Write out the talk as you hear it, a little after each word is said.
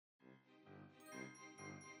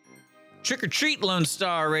Trick or treat, Lone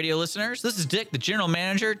Star Radio listeners. This is Dick, the general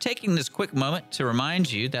manager, taking this quick moment to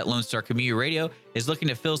remind you that Lone Star Community Radio is looking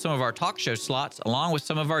to fill some of our talk show slots along with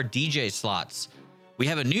some of our DJ slots. We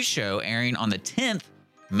have a new show airing on the 10th,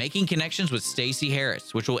 Making Connections with Stacey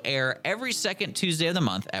Harris, which will air every second Tuesday of the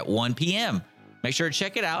month at 1 p.m. Make sure to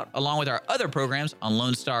check it out along with our other programs on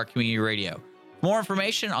Lone Star Community Radio. For more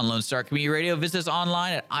information on Lone Star Community Radio, visit us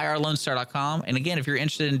online at irlonestar.com. And again, if you're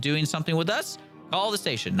interested in doing something with us, call the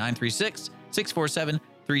station,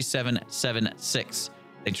 936-647-3776.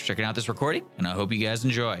 Thanks for checking out this recording, and I hope you guys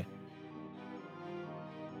enjoy.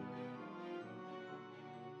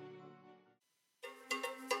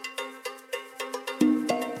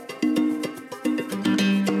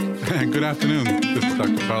 Good afternoon. This is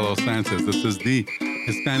Dr. Carlos Sanchez. This is the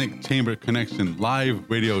Hispanic Chamber Connection live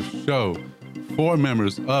radio show for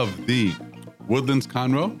members of the Woodlands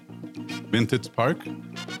Conroe, Vintage Park,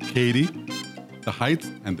 Katy, the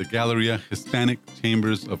Heights, and the Galleria Hispanic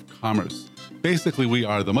Chambers of Commerce. Basically,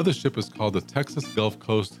 the mothership is called the Texas Gulf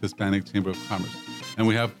Coast Hispanic Chamber of Commerce. And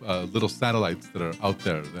we have little satellites that are out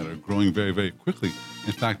there that are growing very, very quickly.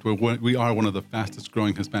 In fact, we are one of the fastest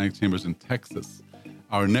growing Hispanic chambers in Texas.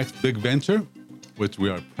 Our next big venture, which we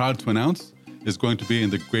are proud to announce, is going to be in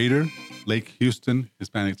the Greater Lake Houston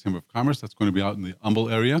Hispanic Chamber of Commerce. That's going to be out in the Humble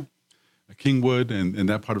area, Kingwood, and in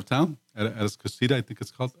that part of town, Atascosita, I think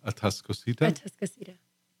it's called, Atascosita,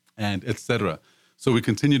 and et cetera. So we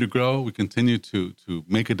continue to grow. We continue to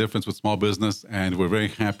make a difference with small business, and we're very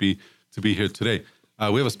happy to be here today.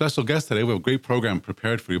 We have a special guest today. We have a great program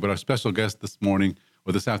prepared for you, but our special guest this morning,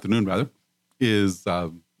 or this afternoon rather, is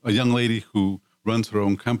a young lady who runs her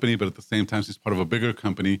own company, but at the same time, she's part of a bigger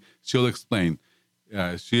company. She'll explain.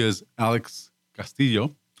 She is Alex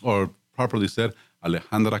Castillo, or properly said,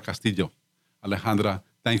 Alejandra Castillo. Alejandra,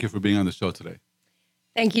 thank you for being on the show today.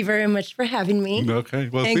 Thank you very much for having me. Okay,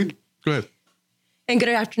 well, go ahead. And good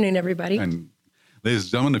afternoon, everybody. And ladies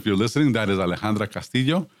and gentlemen, if you're listening, that is Alejandra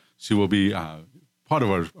Castillo. She will be part of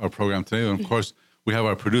our program today. And of course, we have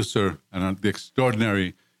our producer and the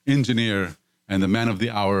extraordinary engineer and the man of the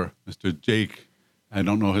hour, Mr. Jake. I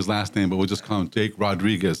don't know his last name, but we'll just call him Jake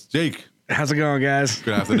Rodriguez. Jake. How's it going, guys?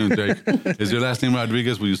 Good afternoon, Jake. Is your last name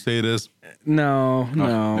Rodriguez? Will you say it is? No,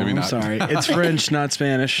 maybe not. I'm sorry. It's French, not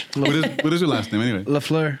Spanish. What is your last name anyway?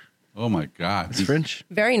 Lafleur. Oh, my God. It's French.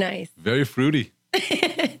 Very nice. Very fruity.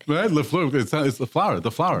 Right? Lafleur. It's the flower.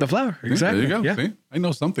 The flower. The flower, exactly. There you go. Yeah. See? I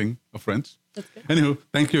know something of French. That's good. Anywho,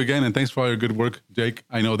 thank you again, and thanks for all your good work, Jake.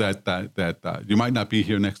 I know that you might not be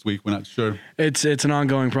here next week. We're not sure. It's an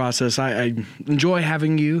ongoing process. I enjoy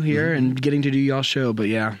having you here and getting to do y'all's show, but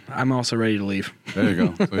yeah, I'm also ready to leave. There you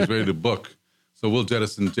go. So he's ready to book. So we'll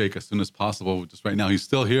jettison Jake as soon as possible. Just right now, he's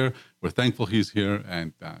still here. We're thankful he's here,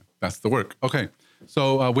 and that's the work. Okay,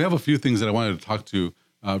 so we have a few things that I wanted to talk to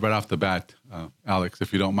right off the bat, Alex,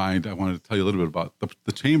 if you don't mind. I wanted to tell you a little bit about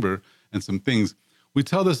the chamber and some things. We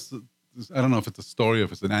tell this, I don't know if it's a story,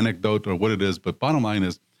 if it's an anecdote or what it is, but bottom line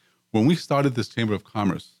is, when we started this Chamber of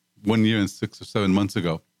Commerce 1 year and 6 or 7 months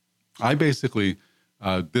ago, I basically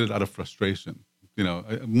did it out of frustration. You know,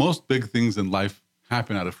 most big things in life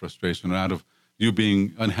happen out of frustration or out of you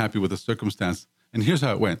being unhappy with a circumstance. And here's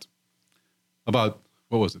how it went. About,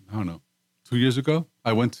 what was it? I don't know. 2 years ago,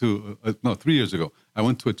 I went to, 3 years ago, I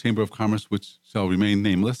went to a Chamber of Commerce, which shall remain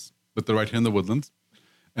nameless, but they're right here in the Woodlands.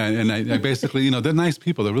 And I basically, you know, they're nice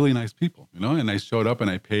people. They're really nice people, you know. And I showed up and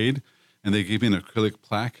I paid, and they gave me an acrylic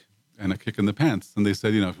plaque and a kick in the pants. And they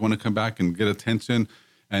said, you know, if you want to come back and get attention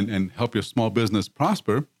and help your small business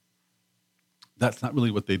prosper, that's not really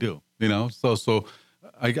what they do, you know. So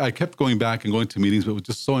I kept going back and going to meetings, but it was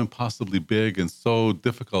just so impossibly big and so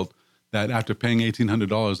difficult that after paying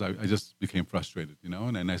 $1,800, I just became frustrated, you know.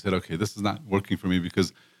 And I said, okay, this is not working for me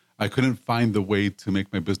because I couldn't find the way to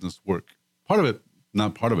make my business work.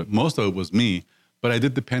 Most of it was me, but I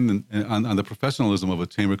did depend on the professionalism of a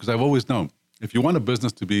chamber because I've always known if you want a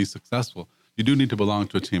business to be successful, you do need to belong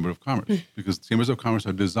to a chamber of commerce because chambers of commerce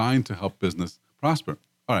are designed to help business prosper.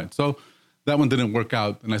 All right, so that one didn't work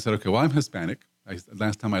out, and I said, okay, well, I'm Hispanic.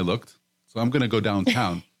 Last time I looked, so I'm going to go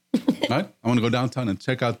downtown, right? I want to go downtown and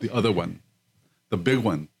check out the other one, the big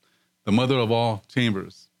one, the mother of all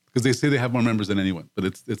chambers, because they say they have more members than anyone, but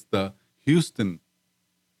it's the Houston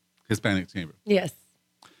Hispanic Chamber. Yes.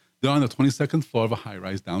 They're on the 22nd floor of a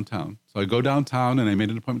high-rise downtown. So I go downtown, and I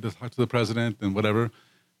made an appointment to talk to the president and whatever.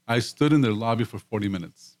 I stood in their lobby for 40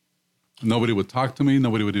 minutes. Nobody would talk to me.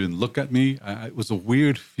 Nobody would even look at me. It was a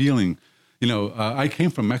weird feeling. You know, I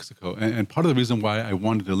came from Mexico, and part of the reason why I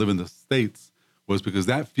wanted to live in the States was because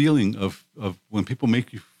that feeling of when people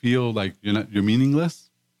make you feel like you're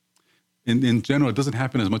meaningless, in general, it doesn't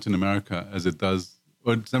happen as much in America as it does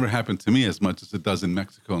or it's never happened to me as much as it does in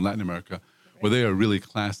Mexico and Latin America, where they are really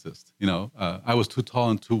classist. I was too tall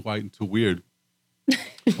and too white and too weird.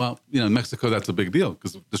 Well, in Mexico, that's a big deal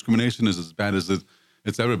because discrimination is as bad as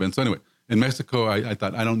it's ever been. So anyway, in Mexico, I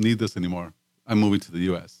thought, I don't need this anymore. I'm moving to the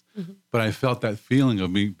U.S. Mm-hmm. But I felt that feeling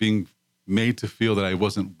of me being made to feel that I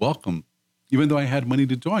wasn't welcome, even though I had money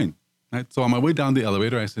to join. Right? So on my way down the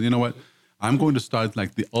elevator, I said, you know what? I'm going to start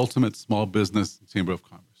like the ultimate small business chamber of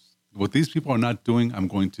commerce. What these people are not doing, I'm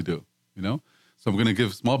going to do, So I'm going to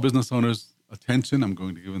give small business owners attention. I'm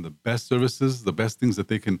going to give them the best services, the best things that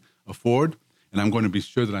they can afford. And I'm going to be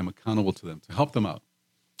sure that I'm accountable to them to help them out.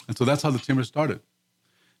 And so that's how the chamber started.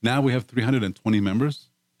 Now we have 320 members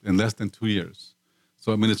in less than 2 years.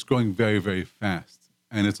 So, it's growing very, very fast.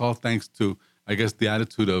 And it's all thanks to, I guess, the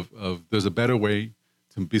attitude of there's a better way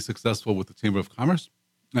to be successful with the Chamber of Commerce.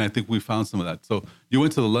 And I think we found some of that. So you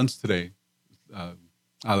went to the lunch today,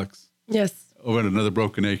 Alex. Yes. Over at Another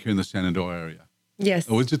Broken Egg here in the Shenandoah area. Yes.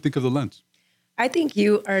 What did you think of the lunch? I think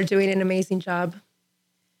you are doing an amazing job.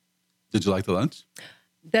 Did you like the lunch?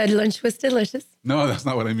 The lunch was delicious. No, that's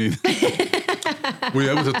not what I mean. Were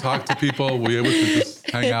you able to talk to people? Were you able to just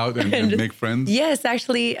hang out and make friends? Yes,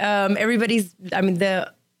 actually, the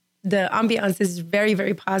ambiance is very,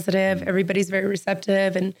 very positive. Mm-hmm. Everybody's very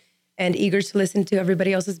receptive and eager to listen to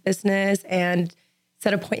everybody else's business and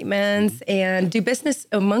set appointments mm-hmm. and do business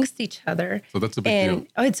amongst each other. So that's a big deal.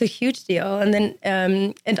 Oh, it's a huge deal. And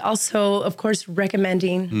then, and also, of course,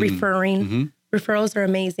 recommending, referring. Mm-hmm. Referrals are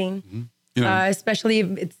amazing, mm-hmm. Especially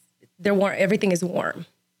if everything is warm.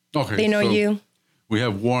 Okay, they know you. We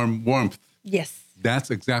have warmth. Yes. That's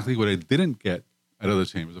exactly what I didn't get at other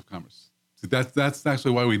chambers of commerce. See, that's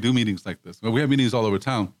actually why we do meetings like this. Well, we have meetings all over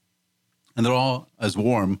town, and they're all as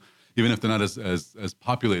warm, even if they're not as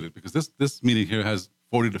populated, because this meeting here has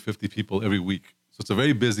 40 to 50 people every week. So it's a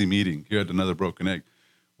very busy meeting here at Another Broken Egg.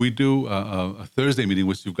 We do a Thursday meeting,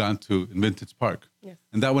 which you've gone to in Vintage Park. Yes.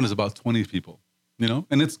 And that one is about 20 people,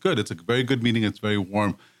 and it's good. It's a very good meeting. It's very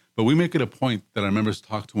warm. But we make it a point that our members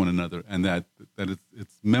talk to one another and that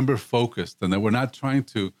it's member focused and that we're not trying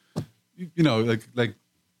to, like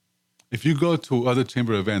if you go to other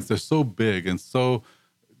chamber events, they're so big and so,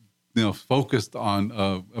 focused on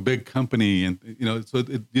a big company and, so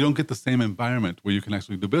you don't get the same environment where you can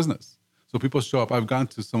actually do business. So people show up. I've gone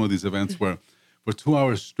to some of these events where for 2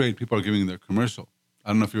 hours straight, people are giving their commercial. I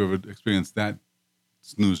don't know if you've ever experienced that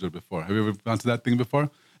snoozer before. Have you ever gone to that thing before?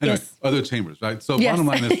 Anyway, yes. Other chambers, right? So yes. Bottom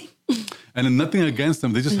line is, and nothing against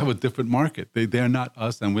them, they just have a different market. They are not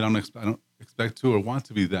us, and I don't expect to or want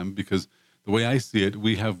to be them because the way I see it,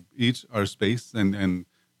 we have each our space, and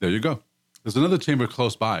there you go. There's another chamber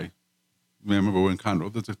close by. Remember, we're in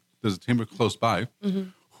Conroe. There's a chamber close by mm-hmm.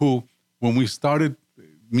 who, when we started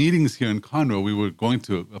meetings here in Conroe, we were going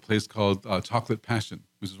to a place called Chocolate Passion,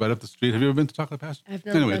 which is right up the street. Have you ever been to Chocolate Passion? I've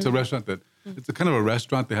never Anyway, it's a restaurant it's a kind of a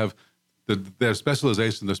restaurant. They have their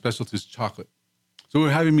specialization, their specialty is chocolate. So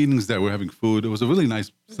we're having meetings there. We're having food. It was a really nice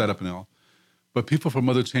setup and all. But people from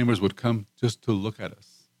other chambers would come just to look at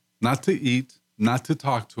us. Not to eat, not to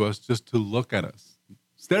talk to us, just to look at us.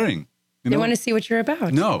 Staring. They want to see what you're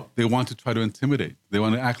about. No, they want to try to intimidate. They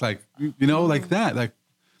want to act like, like that.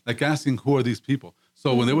 Like asking, who are these people?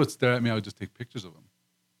 So when they would stare at me, I would just take pictures of them.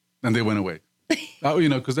 And they went away.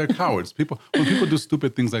 Because they're cowards. When people do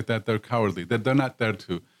stupid things like that, they're cowardly. They're not there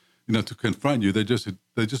to confront you. They're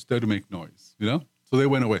just there to make noise, So they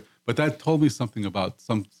went away. But that told me something about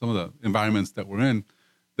some of the environments that we're in,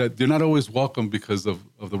 that you're not always welcome because of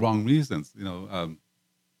the wrong reasons.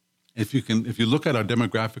 If you look at our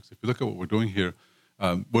demographics, if you look at what we're doing here,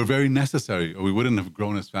 we're very necessary, or we wouldn't have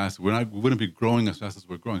grown as fast. We wouldn't be growing as fast as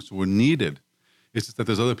we're growing. So we're needed. It's just that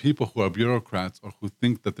there's other people who are bureaucrats or who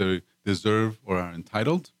think that they deserve or are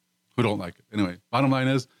entitled, who don't like it. Anyway, bottom line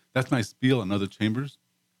is, that's my spiel on other chambers.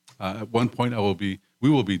 At one point, we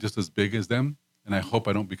will be just as big as them, and I hope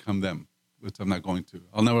I don't become them, which I'm not going to.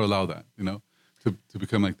 I'll never allow that, to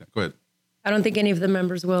become like that. Go ahead. I don't think any of the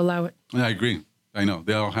members will allow it. I agree. I know.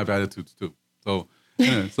 They all have attitudes, too. So,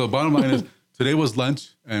 anyway, so bottom line is, today was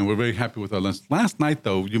lunch, and we're very happy with our lunch. Last night,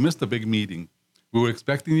 though, you missed a big meeting. We were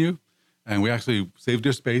expecting you, and we actually saved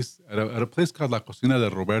your space at a place called La Cocina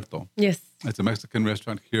de Roberto. Yes. It's a Mexican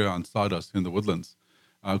restaurant here on Sawdust, here in the Woodlands.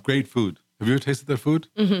 Great food. Have you ever tasted their food?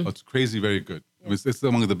 Mm-hmm. Oh, it's crazy, very good. Yes. It's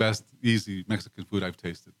among the best, easy Mexican food I've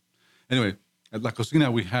tasted. Anyway, at La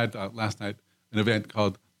Cocina, we had last night an event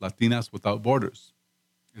called Latinas Without Borders.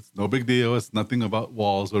 It's no big deal. It's nothing about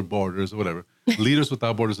walls or borders or whatever. Leaders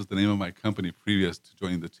Without Borders is the name of my company previous to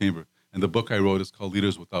joining the chamber. And the book I wrote is called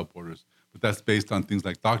Leaders Without Borders. But that's based on things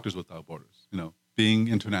like Doctors Without Borders, being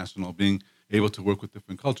international, being able to work with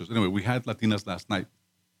different cultures. Anyway, we had Latinas last night,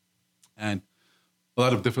 and a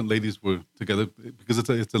lot of different ladies were together because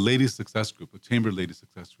it's a ladies' success group, a chamber ladies'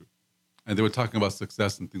 success group. And they were talking about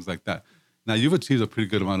success and things like that. Now, you've achieved a pretty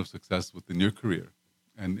good amount of success within your career,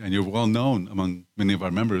 and you're well known among many of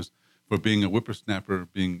our members for being a whippersnapper,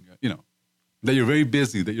 being, that you're very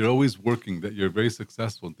busy, that you're always working, that you're very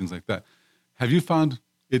successful and things like that. Have you found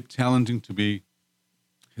it challenging to be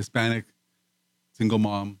Hispanic, single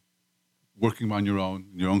mom, working on your own,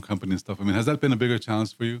 in your own company and stuff? I mean, has that been a bigger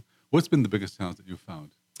challenge for you? What's been the biggest challenge that you've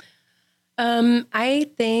found? I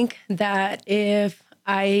think that if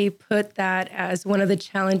I put that as one of the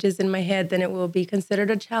challenges in my head, then it will be considered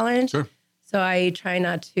a challenge. Sure. So I try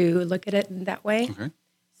not to look at it in that way. Okay.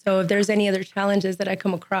 So if there's any other challenges that I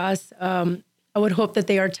come across, I would hope that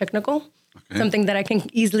they are technical, something that I can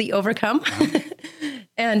easily overcome.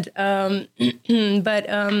 And, but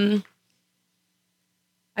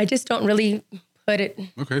I just don't really put it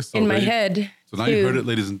in my head. So now you heard it,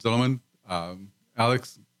 ladies and gentlemen.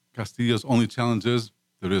 Alex Castillo's only challenge is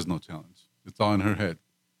there is no challenge. It's all in her head.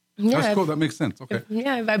 Yeah, that's cool. That makes sense. Okay.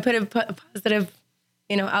 If I put a positive,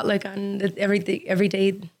 outlook on the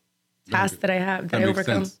everyday tasks that I have, that I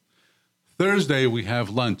overcome. Sense. Thursday, we have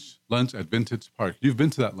lunch at Vintage Park. You've been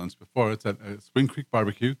to that lunch before. It's at Spring Creek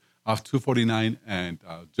Barbecue off 249 and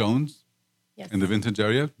Jones in the Vintage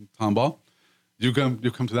area, Tomball. You come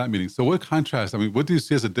to that meeting. So what contrast, what do you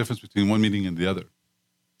see as a difference between one meeting and the other?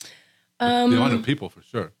 The amount of people, for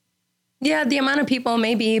sure. Yeah, the amount of people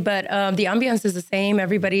maybe, but the ambiance is the same.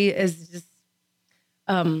 Everybody is just,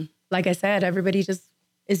 like I said, everybody just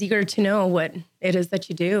is eager to know what it is that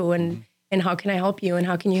you do and how can I help you and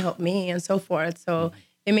how can you help me and so forth. So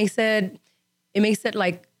it makes it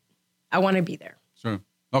like I want to be there. Sure.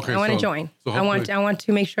 Okay. I want to join. So I want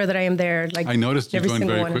to make sure that I am there. Like I noticed you joined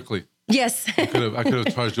very quickly. Yes. I could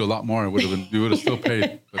have charged you a lot more. You would have still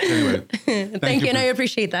paid. But anyway. Thank you, and I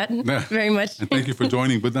appreciate that very much. And thank you for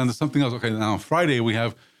joining. But then there's something else. Okay, now on Friday we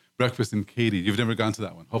have breakfast in Katy. You've never gone to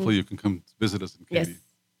that one. Hopefully you can come visit us in Katy. Yes.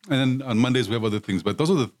 And then on Mondays we have other things. But those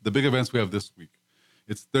are the big events we have this week.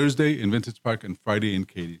 It's Thursday in Vintage Park and Friday in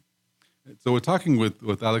Katy. So we're talking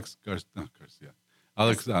with Alex Castillo.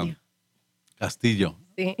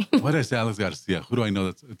 Why did I say Alex Garcia? Who do I know?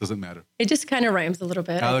 It doesn't matter. It just kind of rhymes a little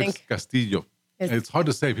bit, Alex I think. Castillo. It's hard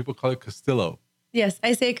to say. People call it Castillo. Yes,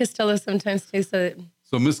 I say Castillo sometimes too.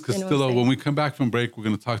 So Miss Castillo, when we come back from break, we're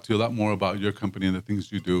going to talk to you a lot more about your company and the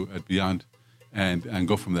things you do at Beyond and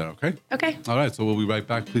go from there, okay? Okay. All right, so we'll be right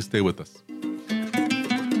back. Please stay with us.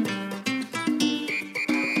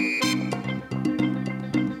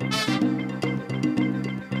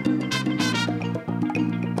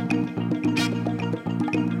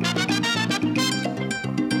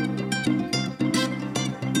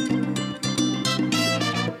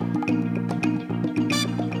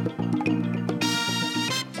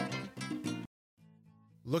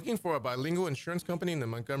 Looking for a bilingual insurance company in the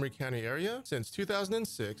Montgomery County area? Since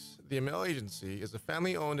 2006, the Amel Agency is a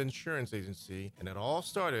family-owned insurance agency, and it all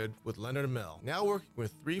started with Leonard Amel. Now working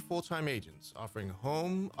with 3 full-time agents offering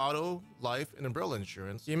home, auto, life, and umbrella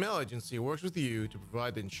insurance, the Amel Agency works with you to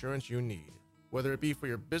provide the insurance you need. Whether it be for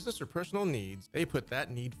your business or personal needs, they put that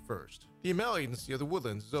need first. The Amel Agency of the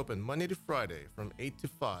Woodlands is open Monday to Friday from 8 to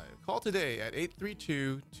 5. Call today at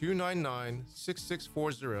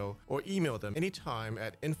 832-299-6640 or email them anytime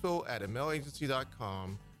at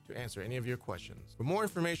info@amelagency.com to answer any of your questions. For more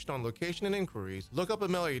information on location and inquiries, look up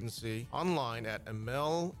Amel Agency online at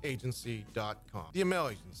amelagency.com. The Amel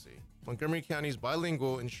Agency, Montgomery County's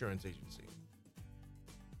bilingual insurance agency.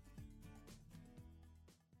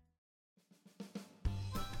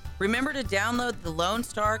 Remember to download the Lone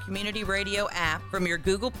Star Community Radio app from your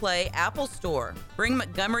Google Play Apple Store. Bring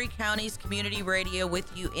Montgomery County's community radio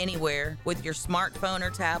with you anywhere with your smartphone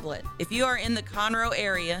or tablet. If you are in the Conroe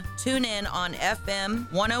area, tune in on FM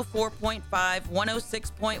 104.5,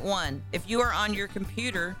 106.1. If you are on your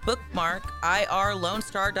computer, bookmark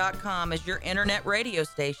irlonestar.com as your internet radio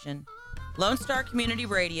station. Lone Star Community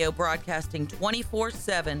Radio broadcasting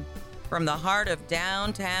 24/7 from the heart of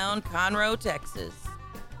downtown Conroe, Texas.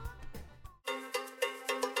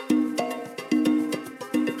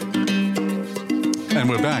 And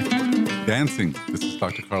we're back dancing. This is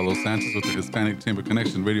Dr. Carlos Sanchez with the Hispanic Chamber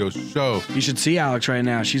Connection radio show. You should see Alex right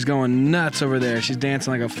now. She's going nuts over there. She's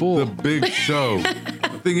dancing like a fool. The big show.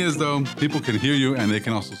 The thing is, though, people can hear you and they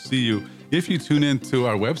can also see you if you tune in to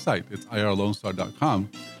our website. It's irlonestar.com,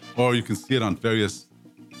 or you can see it on various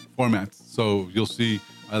formats. So you'll see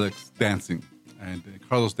Alex dancing, and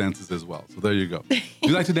Carlos dances as well. So there you go. Do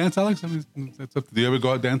you like to dance, Alex? I mean, that's up to, do you ever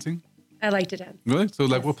go out dancing? I like to dance. Really? So,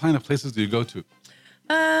 like, what kind of places do you go to?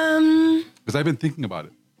 Because I've been thinking about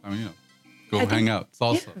it. I mean, go hang out,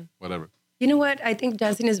 salsa, whatever. You know what? I think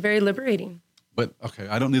dancing is very liberating. But okay,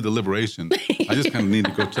 I don't need the liberation. I just kind of need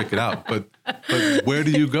to go check it out. But where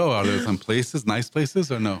do you go? Are there some places, nice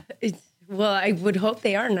places, or no? Well, I would hope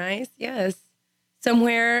they are nice. Yes,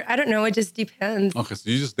 somewhere. I don't know. It just depends. Okay, so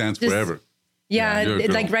you just dance wherever. Yeah, you're a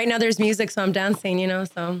girl. like right now there's music, so I'm dancing.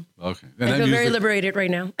 So Okay, I feel very liberated right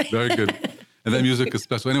now. Very good. And that music is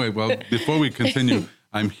special. Anyway, well, before we continue,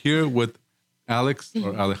 I'm here with Alex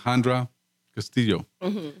or Alejandra Castillo.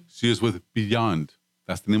 She is with Beyond.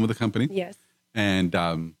 That's the name of the company. Yes. And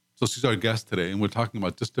so she's our guest today, and we're talking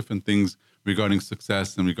about just different things regarding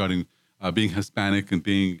success and regarding being Hispanic and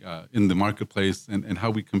being in the marketplace and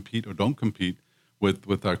how we compete or don't compete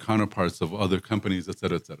with our counterparts of other companies, et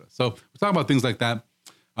cetera, et cetera. So we're talking about things like that.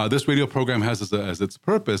 This radio program has as its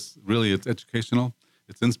purpose, really, it's educational,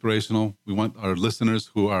 it's inspirational. We want our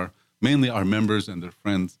listeners, who are mainly our members and their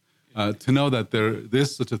friends, to know that there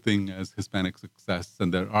is such a thing as Hispanic success,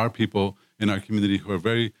 and there are people in our community who are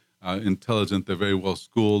very intelligent, they're very well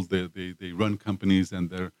schooled, they run companies,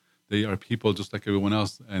 and they are people just like everyone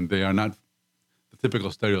else, and they are not the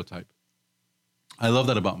typical stereotype. I love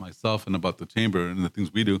that about myself and about the chamber and the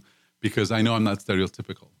things we do, because I know I'm not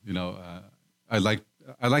stereotypical. I like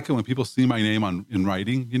it when people see my name in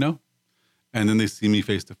writing, and then they see me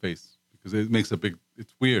face to face, because it makes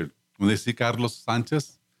it's weird. When they see Carlos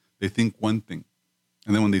Sanchez, they think one thing.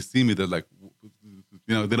 And then when they see me, they're like,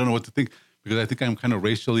 they don't know what to think, because I think I'm kind of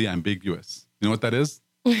racially ambiguous. You know what that is?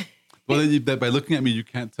 Well, by looking at me, you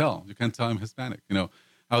can't tell. You can't tell I'm Hispanic.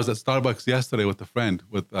 I was at Starbucks yesterday with a friend,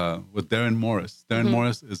 with Darren Morris. Darren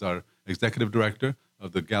Morris is our executive director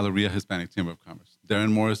of the Galleria Hispanic Chamber of Commerce.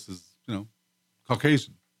 Darren Morris is,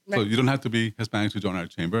 Caucasian. Right. So you don't have to be Hispanic to join our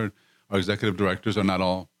chamber. Our executive directors are not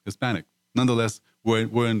all Hispanic. Nonetheless,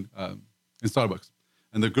 we're in Starbucks.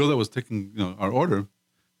 And the girl that was taking our order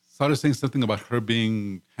started saying something about her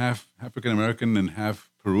being half African-American and half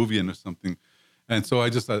Peruvian or something. And so I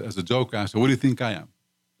just, as a joke, asked her, what do you think I am?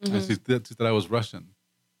 And she said I was Russian.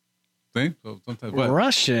 See? So sometimes what?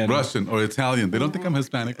 Russian or Italian. They don't think I'm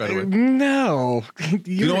Hispanic right away. No.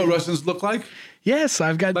 You know what Russians look like? Yes,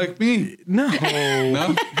 I've got... Like me. No.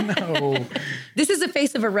 No? No. This is the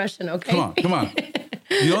face of a Russian, okay? Come on.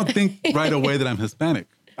 You don't think right away that I'm Hispanic.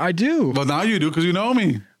 I do. Well, now you do, because you know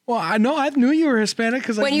me. Well, I know. I knew you were Hispanic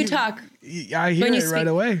because when you talk, I hear it right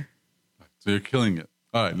away. So you're killing it.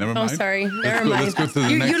 All right, never mind. Oh, sorry. Never mind. Let's go to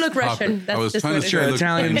the next you look Russian. topic. That's I was just trying to say I look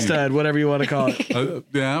Italian Chinese. stud, whatever you want to call it.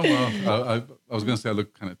 I was going to say I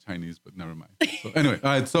look kind of Chinese, but never mind. So anyway, all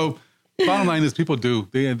right. So bottom line is people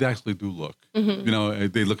they actually do look.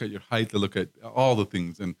 They look at your height, they look at all the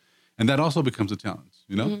things, and that also becomes a challenge.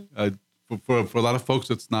 For a lot of folks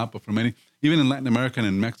it's not, but for many, even in Latin America and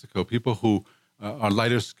in Mexico, people who are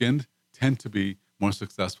lighter skinned tend to be more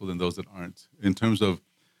successful than those that aren't in terms of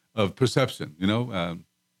perception.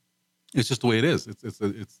 It's just the way it is. It's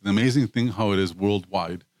an amazing thing how it is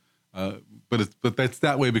worldwide, but that's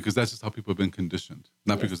that way because that's just how people have been conditioned,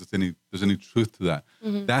 not because there's any truth to that.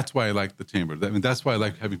 That's why I like the chamber. That's why I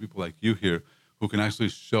like having people like you here who can actually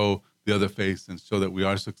show the other face and show that we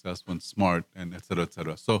are successful and smart and et cetera, et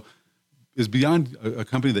cetera. So is Beyond a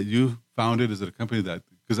company that you founded? Is it a company that,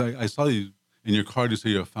 because I saw you in your card, you say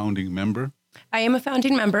you're a founding member? I am a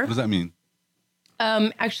founding member. What does that mean?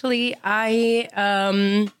 Actually, I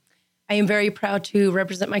am very proud to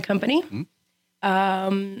represent my company,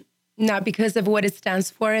 not because of what it stands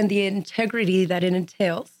for and the integrity that it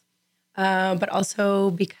entails, but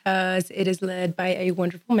also because it is led by a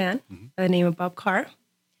wonderful man by the name of Bob Carr.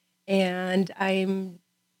 And I'm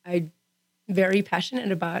very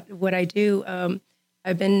passionate about what I do.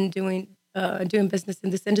 I've been doing business in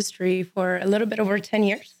this industry for a little bit over 10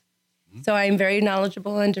 years. So I'm very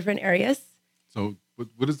knowledgeable in different areas. So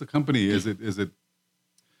what is the company? Is it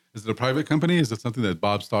a private company? Is it something that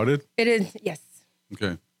Bob started? It is, yes.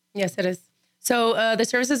 Okay. Yes, it is. So the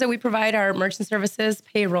services that we provide are merchant services,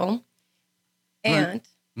 payroll, and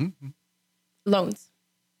loans.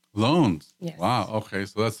 Loans? Yes. Wow. Okay.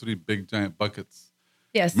 So that's 3 big, giant buckets.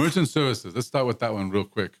 Yes. Merchant services. Let's start with that one real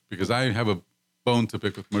quick because I have a bone to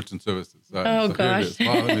pick with merchant services. Oh, so gosh.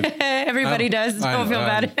 Well, everybody does. Don't feel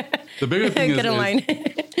bad. The bigger thing Get in line.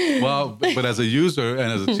 But as a user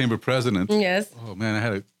and as a chamber president. Yes. Oh, man, I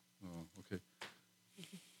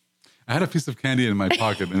had a piece of candy in my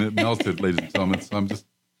pocket and it melted, ladies and gentlemen. So I'm just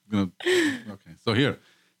going to, okay. So here,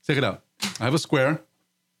 check it out. I have a square.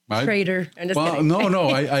 Right? Trader. Well, no.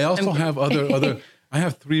 I also have other, I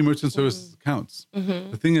have 3 merchant services accounts.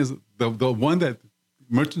 The thing is, the one that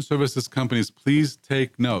merchant services companies, please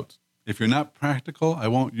take note. If you're not practical, I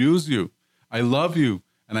won't use you. I love you,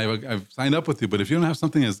 and I've signed up with you. But if you don't have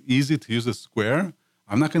something as easy to use as Square,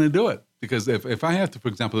 I'm not going to do it. Because if I have to, for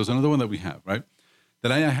example, there's another one that we have, right?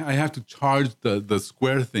 That I have to charge the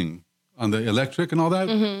Square thing on the electric and all that.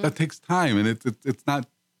 That takes time, and it's not.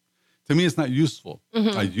 To me, it's not useful.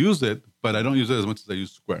 I use it, but I don't use it as much as I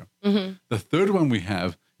use Square. The third one we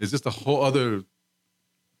have is just a whole other,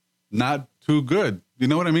 not too good. You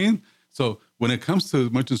know what I mean? So when it comes to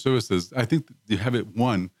merchant services, I think you have it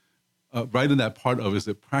right in that part of, is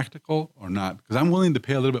it practical or not? Because I'm willing to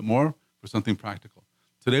pay a little bit more for something practical.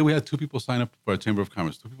 Today we had 2 people sign up for our Chamber of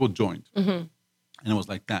Commerce. 2 people joined, and it was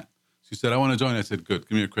like that. She said, "I want to join." I said, "Good,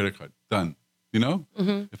 give me your credit card." Done. You know,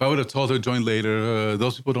 if I would have told her join later,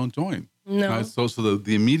 those people don't join. No. Right? So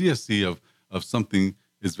the immediacy of something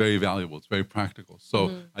is very valuable. It's very practical. So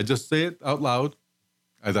I just say it out loud.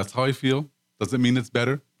 That's how I feel. Doesn't mean it's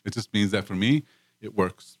better. It just means that for me, it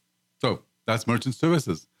works. So that's merchant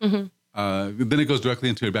services. Then it goes directly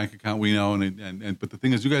into your bank account. We know, but the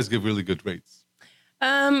thing is, you guys give really good rates.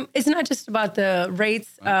 It's not just about the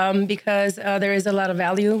rates, because there is a lot of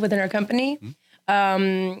value within our company,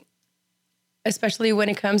 especially when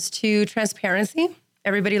it comes to transparency.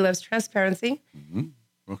 Everybody loves transparency.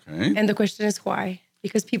 Okay. And the question is why?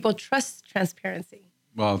 Because people trust transparency.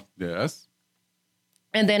 Well, yes.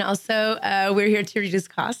 And then also, we're here to reduce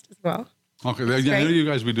cost as well. Okay. Yeah, I know you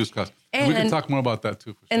guys reduce costs. And we can talk more about that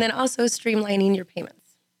too. For sure. And then also streamlining your payments.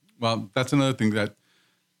 Well, that's another thing that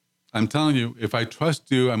I'm telling you, if I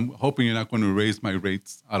trust you, I'm hoping you're not going to raise my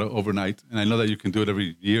rates overnight. And I know that you can do it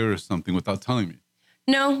every year or something without telling me.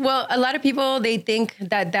 No, well, a lot of people, they think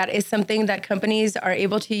that is something that companies are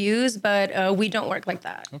able to use, but we don't work like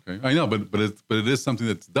that. Okay, I know, but it is something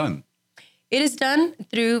that's done. It is done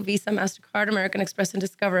through Visa, MasterCard, American Express, and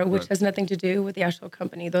Discover, which has nothing to do with the actual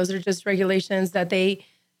company. Those are just regulations that they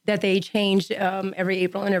change every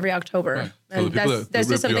April and every October. Right. So And that's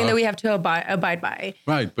just something that we have to abide by.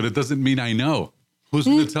 Right, but it doesn't mean I know. Who's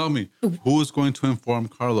going to tell me? Who is going to inform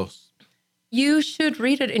Carlos? You should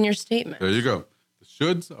read it in your statement. There you go. The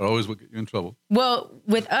shoulds are always what get you in trouble. Well,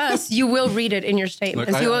 with us, you will read it in your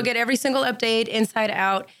statements. Look, you will get every single update inside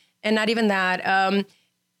out. And not even that.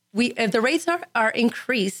 If the rates are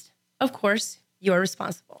increased, of course, you are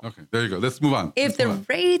responsible. Okay, there you go. Let's move on. If the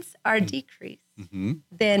rates are decreased,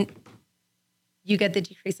 then you get the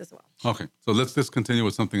decrease as well. Okay, so let's just continue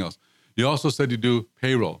with something else. You also said you do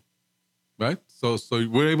payroll, right? So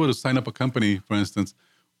we're able to sign up a company, for instance,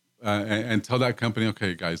 and tell that company,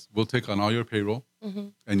 okay, guys, we'll take on all your payroll,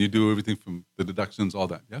 and you do everything from the deductions, all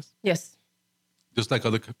that, yes? Yes. Just like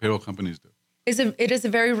other payroll companies do. It is a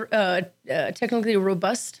very technically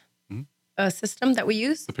robust system that we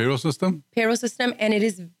use, The payroll system? payroll system, and it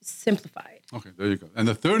is simplified. Okay, there you go. And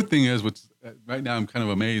the third thing is, which right now I'm kind of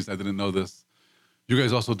amazed, I didn't know this, you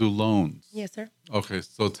guys also do loans. Yes, sir. Okay,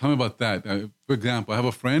 so tell me about that. For example, I have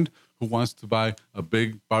a friend who wants to buy a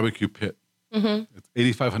big barbecue pit. It's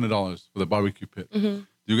 $8,500 for the barbecue pit. Do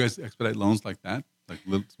you guys expedite loans like that? Like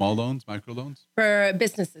little, small loans, micro loans? For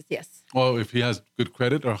businesses, yes. Or if he has good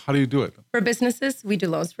credit, or how do you do it? For businesses, we do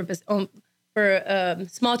loans for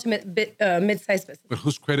small to mid-sized business But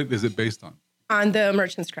whose credit is it based on? on the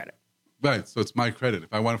merchant's credit. Right, so it's my credit.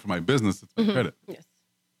 If I want it for my business, it's my credit. Yes.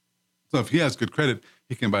 So if he has good credit,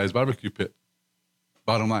 he can buy his barbecue pit.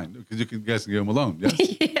 Bottom line, because you guys can give him a loan, yes?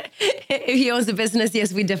 If he owns a business,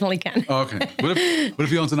 yes, we definitely can. Oh, okay. What if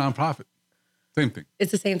he owns a nonprofit? Same thing.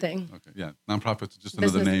 It's the same thing. Okay, yeah. Nonprofits is just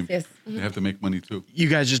another Businesses, name. yes. They have to make money too. You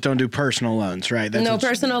guys just don't do personal loans, right? No what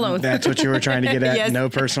personal loans. That's what you were trying to get at. Yes. No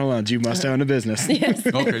personal loans. You must own a business. Yes.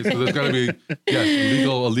 Okay, so there's got to be a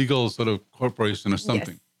legal sort of corporation or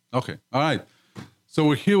something. Yes. Okay, all right. So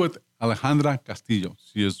we're here with Alejandra Castillo.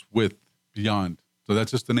 She is with Beyond. So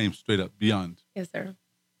that's just the name, straight up, Beyond. Yes, sir.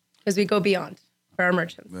 Because we go beyond for our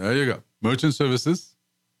merchants. There you go. Merchant services,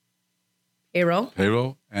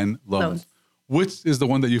 payroll, and loans. Which is the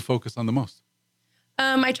one that you focus on the most?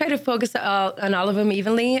 I try to focus on all of them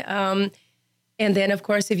evenly. And then, of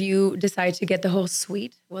course, if you decide to get the whole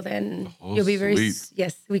suite, well, then whole you'll be very, suite.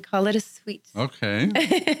 yes, we call it a suite. Okay.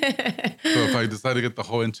 So if I decide to get the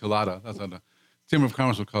whole enchilada, that's how the Chamber of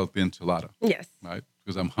Commerce will call it the enchilada, Yes. right?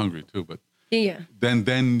 Because I'm hungry too. But Yeah.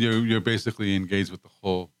 then you're basically engaged with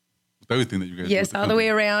with everything that you guys do. Yes, with all the way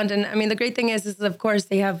around. And I mean, the great thing is of course,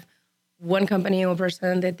 they have one company or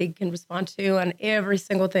person that they can respond to on every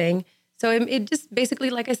single thing. So it just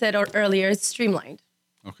basically, like I said earlier, it's streamlined.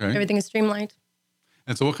 Okay. Everything is streamlined.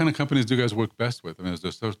 And so what kind of companies do you guys work best with? I mean, is there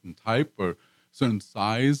a certain type or certain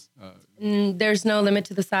size? There's no limit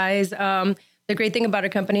to the size. The great thing about our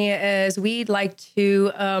company is we like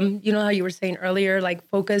to, you know how you were saying earlier, like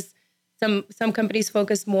focus. Some companies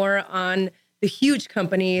focus more on the huge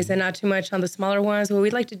companies and not too much on the smaller ones. Well,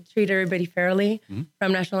 we'd like to treat everybody fairly,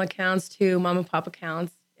 from national accounts to mom and pop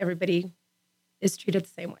accounts. Everybody is treated the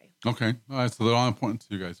same way. Okay. All right. So they're all important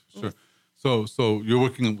to you guys for sure. So you're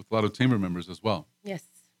working with a lot of chamber members as well. Yes.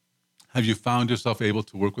 Have you found yourself able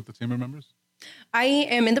to work with the chamber members? I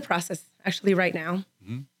am in the process actually right now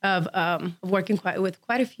of working with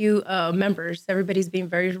quite a few members. Everybody's being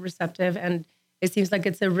very receptive, and it seems like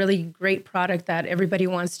it's a really great product that everybody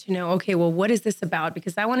wants to know, okay, well, what is this about?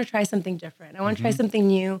 Because I want to try something different. I want to try something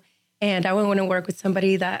new, and I want to work with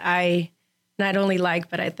somebody that I not only like,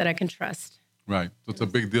 but that I can trust. Right. So it's a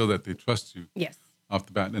big deal that they trust you. Yes. Off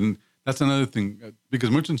the bat. And that's another thing,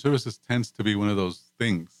 because merchant services tends to be one of those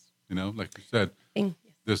things, like you said,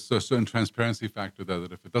 there's a certain transparency factor there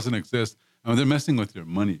that if it doesn't exist, they're messing with your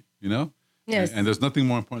money, Yes. And there's nothing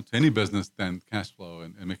more important to any business than cash flow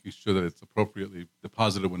and making sure that it's appropriately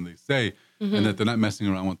deposited when they say, and that they're not messing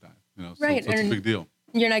around with that, Right. So it's a big deal.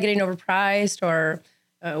 You're not getting overpriced or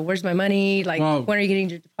where's my money? Like, when are you getting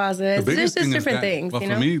your deposits? There's just different things, Well,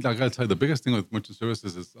 for me, like I gotta tell you, the biggest thing with merchant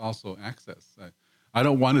services is also access. I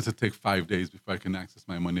don't want it to take 5 days before I can access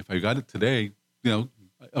my money. If I got it today,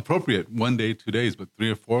 appropriate 1 day, 2 days, but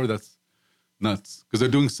 3 or 4, that's nuts because they're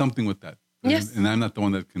doing something with that. Yes. And I'm not the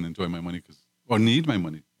one that can enjoy my money or need my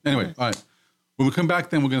money. Anyway, all right. When we come back,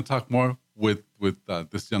 then we're going to talk more with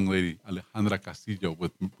this young lady, Alejandra Castillo,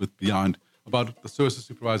 with Beyond, about the services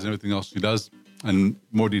she provides and everything else she does, and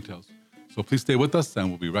more details. So please stay with us, and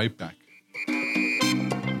we'll be right back.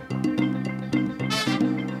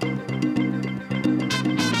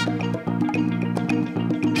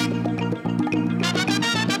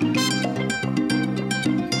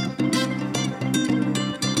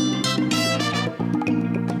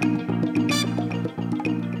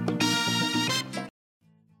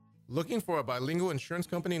 Looking for a bilingual insurance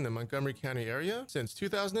company in the Montgomery County area? Since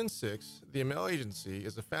 2006, the Amel Agency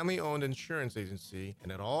is a family-owned insurance agency,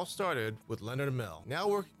 and it all started with Leonard Amel. Now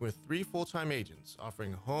working with 3 full-time agents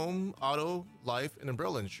offering home, auto, life, and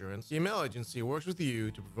umbrella insurance, the Amel Agency works with you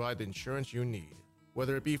to provide the insurance you need.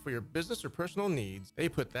 Whether it be for your business or personal needs, they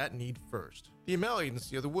put that need first. The Amel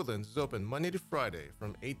Agency of the Woodlands is open Monday to Friday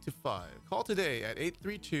from 8 to 5. Call today at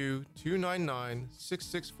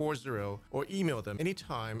 832-299-6640 or email them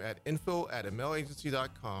anytime at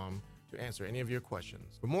info@amelagency.com to answer any of your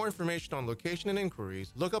questions. For more information on location and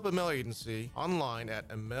inquiries, look up Amel Agency online at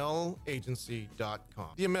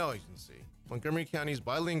amelagency.com. The Amel Agency, Montgomery County's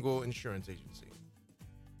bilingual insurance agency.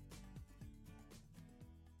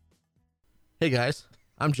 Hey guys,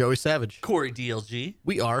 I'm Joey Savage. Corey DLG.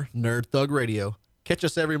 We are Nerd Thug Radio. Catch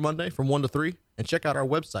us every Monday from 1 to 3 and check out our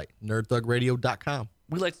website, nerdthugradio.com.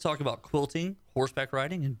 We like to talk about quilting, horseback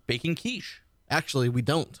riding, and baking quiche. Actually, we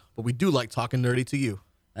don't, but we do like talking nerdy to you.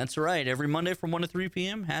 That's right. Every Monday from 1 to 3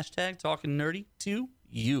 p.m., hashtag talking nerdy to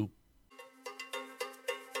you.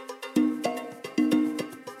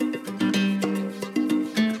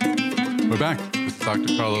 We're back. This is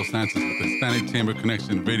Dr. Carlos Sanchez with the Hispanic Chamber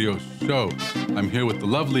Connection radio show. I'm here with the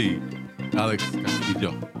lovely Alex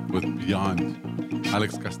Castillo with Beyond.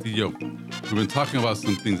 Alex Castillo. We've been talking about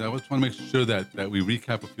some things. I just want to make sure that we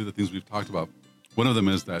recap a few of the things we've talked about. One of them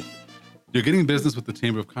is that you're getting business with the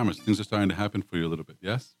Chamber of Commerce. Things are starting to happen for you a little bit,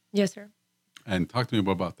 yes? Yes, sir. And talk to me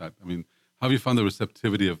more about that. I mean, how have you found the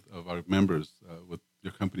receptivity of our members with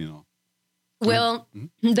your company and all? Well,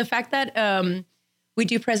 the fact that we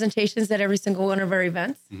do presentations at every single one of our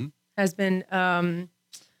events has been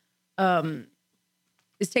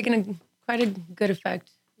it's taken quite a good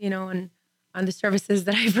effect, on the services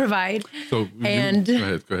that I provide. So go ahead.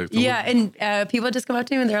 Yeah, and people just come up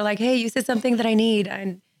to me and they're like, "Hey, you said something that I need,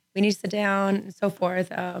 and we need to sit down," and so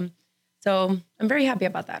forth. So I'm very happy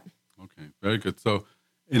about that. Okay, very good. So,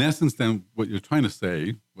 in essence, then, what you're trying to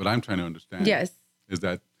say, what I'm trying to understand, is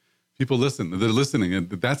that people listen. They're listening, and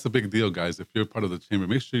that's a big deal, guys. If you're part of the chamber,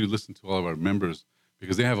 make sure you listen to all of our members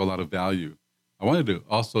because they have a lot of value. I wanted to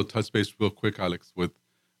also touch base real quick, Alex, with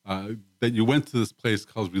that you went to this place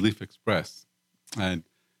called Relief Express, and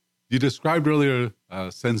you described earlier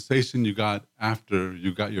a sensation you got after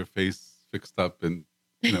you got your face fixed up and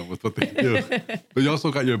with what they do, but you also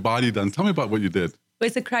got your body done. Tell me about what you did.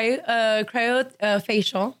 It's a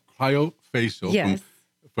cryofacial. Cryofacial. Yes.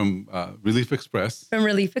 From Relief Express. From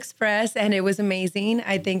Relief Express, and it was amazing.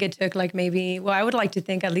 I think it took I would like to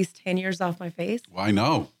think at least 10 years off my face. Well, I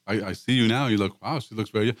know. I see you now. You look, wow, she looks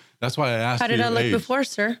very young. That's why I asked you. How did I look before,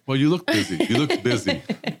 sir? Well, you look busy. You look busy.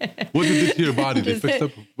 What did it do to your body? They fixed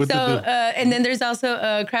up. And then there's also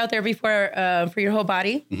cryotherapy for your whole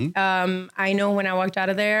body. I know when I walked out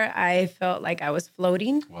of there, I felt like I was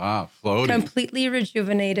floating. Wow, floating. Completely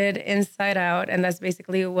rejuvenated inside out. And that's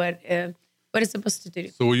basically what what it's supposed to do.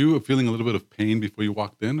 So were you feeling a little bit of pain before you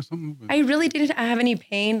walked in or something? I really didn't have any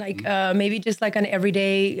pain, like maybe just like an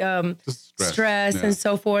everyday Just stress yeah. and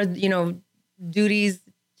so forth, duties,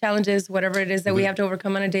 challenges, whatever it is that we have to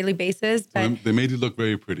overcome on a daily basis. But They made you look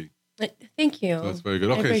very pretty. thank you. So that's very good.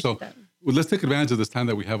 I Okay, appreciate so that. let's take advantage of this time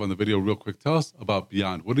that we have on the video real quick. Tell us about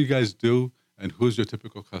Beyond. What do you guys do, and who's your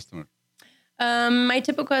typical customer? My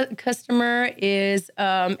typical customer is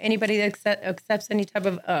anybody that accepts any type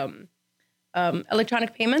of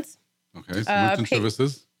electronic payments, Okay, so merchant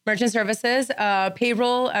services. merchant services,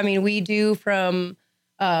 payroll. I mean, we do from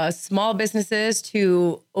small businesses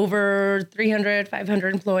to over 300,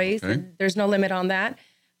 500 employees. Okay. There's no limit on that.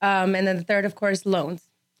 And then the third, of course, loans,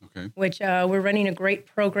 Okay. which we're running a great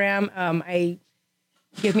program.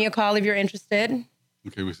 Give me a call if you're interested.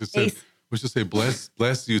 Okay, we should say Ace.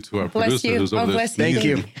 bless you to our Bless producer you. who's over there. Bless Thank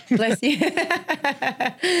you. Bless you.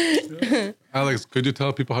 Alex, could you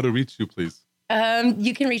tell people how to reach you, please?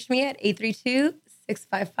 You can reach me at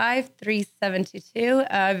 832-655-3722.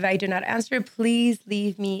 If I do not answer, please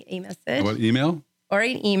leave me a message What email? or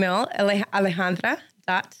an email,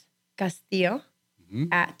 alejandra.castillo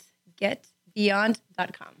at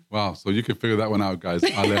getbeyond.com. Wow, so you can figure that one out, guys.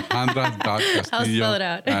 Alejandra.castillo I'll spell it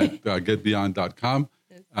out. at getbeyond.com.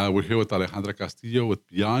 We're here with Alejandra Castillo with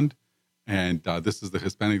Beyond, and this is the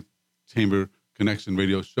Hispanic Chamber Connection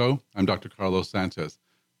radio show. I'm Dr. Carlos Sanchez.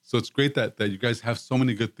 So it's great that you guys have so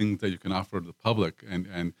many good things that you can offer to the public.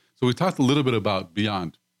 And so we talked a little bit about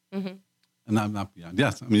Beyond. And not Beyond.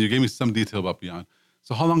 Yes, I mean, you gave me some detail about Beyond.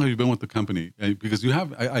 So how long have you been with the company? Because you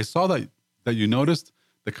have, I saw that you noticed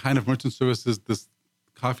the kind of merchant services this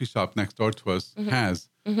coffee shop next door to us has.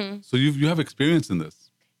 So you have experience in this.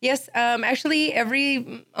 Yes, actually,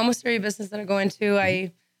 almost every business that I go into,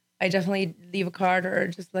 I definitely leave a card or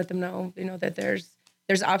just let them know, that there's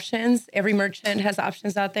options. Every merchant has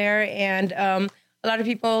options out there, and a lot of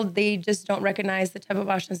people, they just don't recognize the type of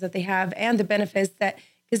options that they have and the benefits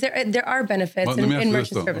because there are benefits Well, let me ask in you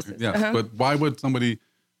merchant this, though. services. Okay, yes, but why would somebody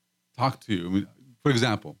talk to you? I mean, for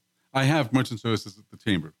example, I have merchant services at the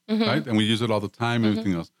chamber, right? And we use it all the time and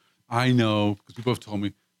everything else. I know, because people have told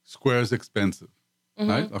me, Square is expensive,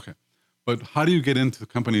 right? Okay. But how do you get into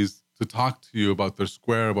companies to talk to you about their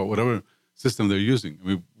Square, about whatever system they're using? I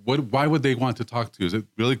mean, why would they want to talk to you? Is it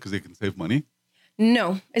really because they can save money?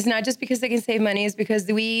 No, it's not just because they can save money. It's because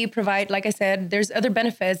we provide, like I said, there's other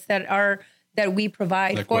benefits that we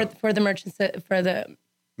provide Like for what? for the merchants, for the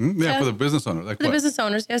For the business owner. Like for the what? business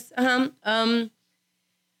owners. Yes.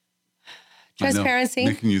 Transparency. I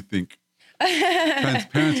know, making you think.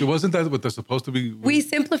 Transparency. Wasn't that what they're supposed to be? We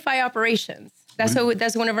simplify operations. That's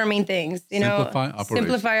one of our main things.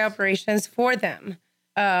 Simplify operations for them.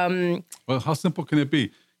 Well, how simple can it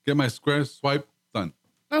be? Get my Square swipe done.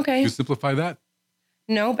 Okay. You simplify that?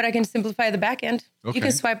 No, but I can simplify the back end. Okay. You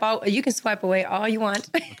can swipe out. You can swipe away all you want.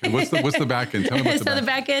 Okay, what's the back end? Tell me about the So the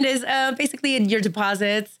back end is basically your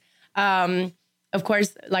deposits. Of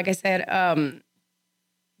course, like I said,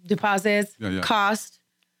 deposits, cost.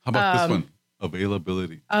 How about this one?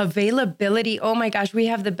 Availability. Availability. Oh my gosh, we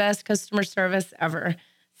have the best customer service ever.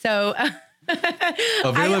 So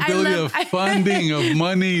Availability of funding, of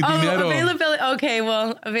money, dinero. Availability. Okay,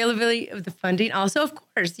 well, availability of the funding. Also, of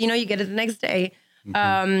course, you get it the next day.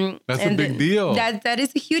 That's a big deal. That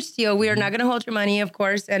is a huge deal. We are not going to hold your money, of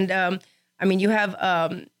course. And I mean, you have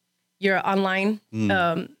your online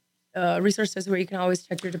resources where you can always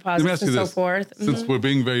check your Let me deposits ask and you so this. forth. Since we're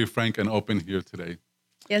being very frank and open here today,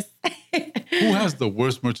 Yes. who has the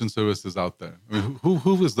worst merchant services out there? I mean,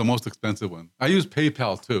 who is the most expensive one? I use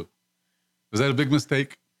PayPal too. Is that a big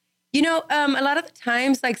mistake? A lot of the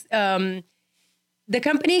times, like the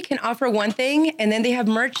company can offer one thing, and then they have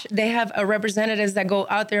representatives that go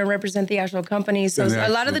out there and represent the actual company. So And they a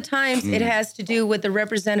lot of the times, it has to do with the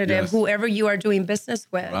representative, Yes. whoever you are doing business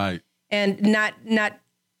with, Right. and not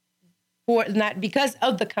because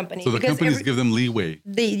of the company. So the because companies give them leeway.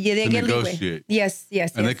 they to get negotiate. leeway.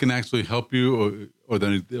 Yes. And they can actually help you or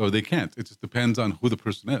they can't. It just depends on who the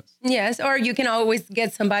person is. Yes, or you can always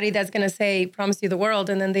get somebody that's going to say, promise you the world,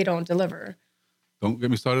 and then they don't deliver. Don't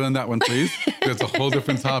get me started on that one, please. That's a whole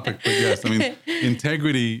different topic. But yes, I mean,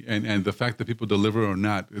 integrity and the fact that people deliver or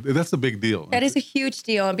not, that's a big deal. That is a huge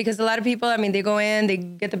deal because a lot of people, I mean, they go in, they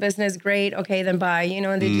get the business, great, okay, then bye,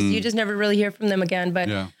 and you just never really hear from them again. But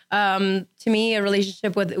to me, a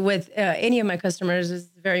relationship with any of my customers is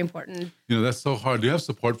very important. That's so hard. Do you have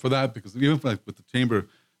support for that? Because even like with the chamber,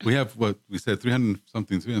 we have what we said,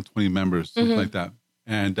 320 members, something like that.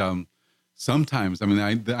 And sometimes, I mean,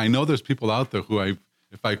 I know there's people out there who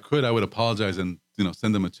if I could, I would apologize and,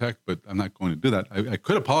 send them a check, but I'm not going to do that. I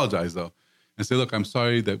could apologize though and say, look, I'm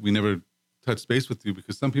sorry that we never touch base with you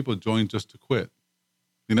because some people join just to quit.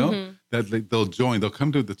 You know, that they'll join, they'll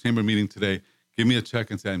come to the chamber meeting today, give me a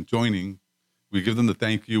check and say, I'm joining. We give them the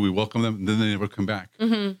thank you, we welcome them, and then they never come back.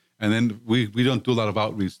 And then we don't do a lot of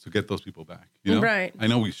outreach to get those people back. You know? Right. I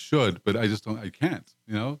know we should, but I can't,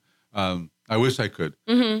 you know? I wish I could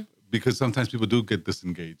because sometimes people do get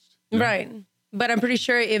disengaged. You know? Right. But I'm pretty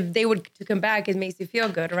sure if they would to come back, it makes you feel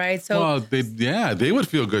good, right? So Well, they would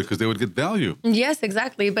feel good because they would get value. yes,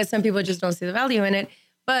 exactly. But some people just don't see the value in it.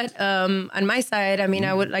 But on my side, I mean,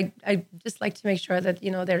 I just like to make sure that,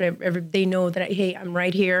 you know, they know that, hey, I'm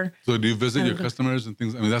right here. So do you visit your customers and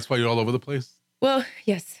things? I mean, that's why you're all over the place? Well,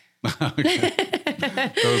 yes.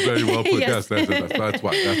 That was very well put. Yes. Yes, that's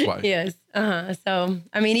why. Yes. So,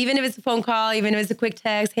 I mean, even if it's a phone call, even if it's a quick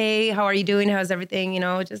text, hey, how are you doing? How's everything? You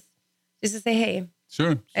know, just to say, hey,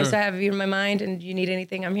 Sure. I still have you in my mind, and you need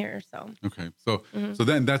anything, I'm here. So. Okay. So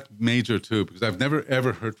then that's major too, because I've never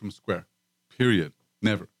ever heard from Square. Period.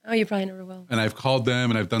 Never. Oh, you probably never will. And I've called them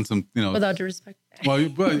and I've done some, you know. With all due respect. Well,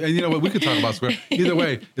 and you know what? We could talk about Square. Either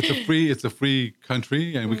way, it's a free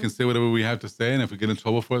country, and we can say whatever we have to say. And if we get in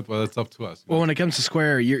trouble for it, well, that's up to us. Well, when it comes to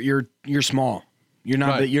Square, you're small. You're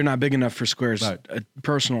not Right. you're not big enough for Square's Right.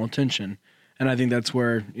 personal attention, and I think that's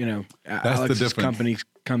where the Alex's difference. company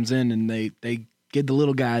comes in, and they give the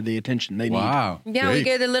little guy the attention they need. Wow. Yeah, we Jake.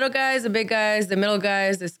 get the little guys, the big guys, the middle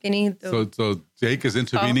guys, the skinny. So Jake is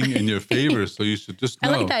intervening in your favor, so you should just know.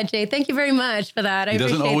 I like that, Jay. Thank you very much for that. I He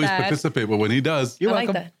doesn't appreciate always that. participate, but when he does, I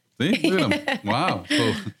like that. see, look at him. Wow.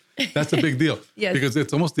 So that's a big deal. Yes. Because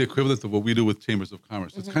it's almost the equivalent of what we do with chambers of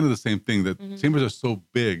commerce. It's kind of the same thing that chambers are so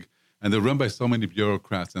big and they're run by so many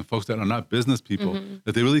bureaucrats and folks that are not business people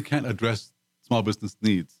that they really can't address small business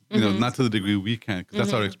needs, you know, not to the degree we can, because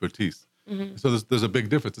that's our expertise. So there's a big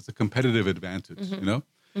difference. It's a competitive advantage, you know?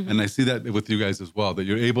 And I see that with you guys as well, that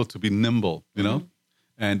you're able to be nimble, you know?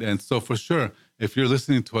 And so for sure, if you're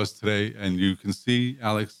listening to us today and you can see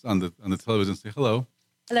Alex on the television, say hello.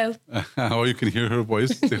 Hello. Or you can hear her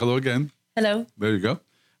voice, say hello again. Hello. There you go.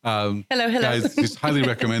 Hello. Guys, she's highly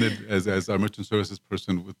recommended as our merchant services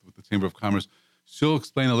person with the Chamber of Commerce. She'll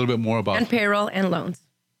explain a little bit more about And payroll and loans.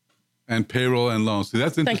 and payroll and loans. See,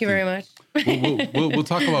 that's interesting. Thank you very much. We'll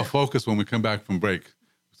talk about focus when we come back from break.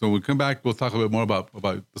 So when we come back, we'll talk a bit more about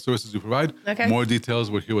the services you provide. Okay. More details.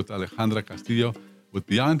 We're here with Alejandra Castillo with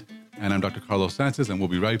Beyond, and I'm Dr. Carlos Sanchez, and we'll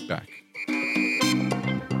be right back.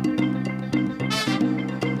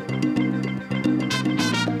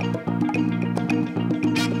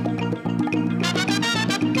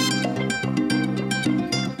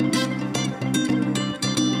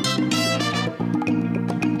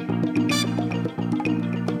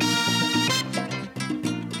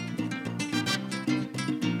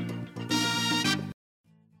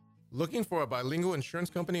 Looking for a bilingual insurance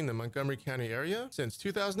company in the Montgomery County area? Since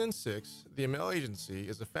 2006, the Amel Agency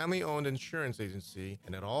is a family-owned insurance agency,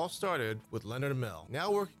 and it all started with Leonard Amel.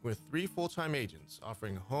 Now working with 3 full-time agents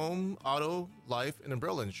offering home, auto, life, and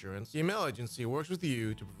umbrella insurance, the Amel Agency works with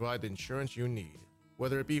you to provide the insurance you need.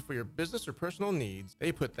 Whether it be for your business or personal needs,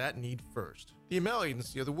 they put that need first. The Amel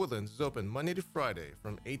Agency of the Woodlands is open Monday to Friday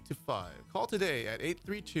from 8 to 5. Call today at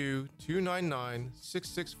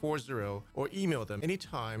 832-299-6640 or email them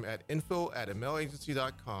anytime at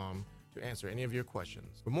info@amelagency.com to answer any of your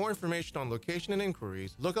questions. For more information on location and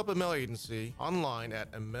inquiries, look up Amel Agency online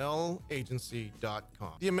at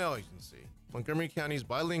amelagency.com. The Amel Agency, Montgomery County's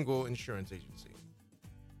bilingual insurance agency.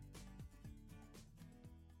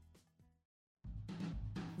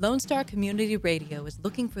 Lone Star Community Radio is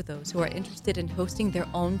looking for those who are interested in hosting their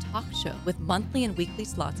own talk show with monthly and weekly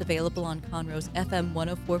slots available on Conroe's FM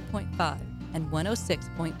 104.5 and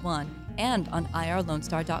 106.1 and on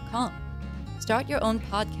irlonestar.com. Start your own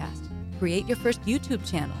podcast, create your first YouTube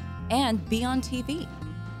channel, and be on TV.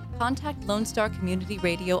 Contact Lone Star Community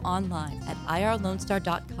Radio online at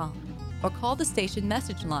irlonestar.com or call the station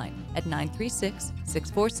message line at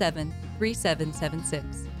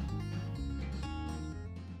 936-647-3776.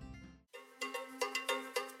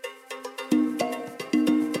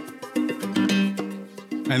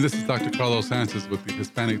 And this is Dr. Carlos Sanchez with the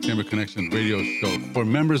Hispanic Chamber Connection radio show for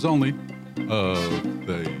members only of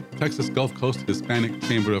the Texas Gulf Coast Hispanic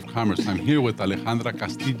Chamber of Commerce. I'm here with Alejandra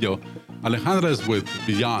Castillo. Alejandra is with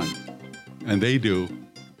Beyond, and they do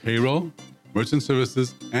payroll, merchant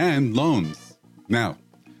services, and loans. Now,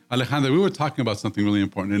 Alejandra, we were talking about something really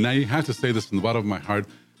important, and I have to say this from the bottom of my heart.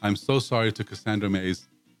 I'm so sorry to Cassandra Mays.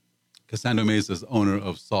 Cassandra Mays is owner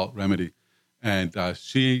of Salt Remedy, and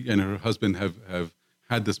she and her husband have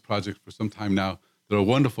had this project for some time now. They're a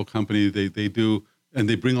wonderful company. They do, and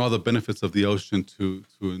they bring all the benefits of the ocean to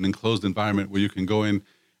an enclosed environment where you can go in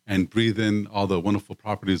and breathe in all the wonderful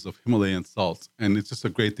properties of Himalayan salts. And it's just a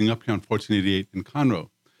great thing up here on 1488 in Conroe.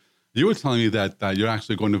 You were telling me that you're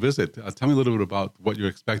actually going to visit. Tell me a little bit about what you're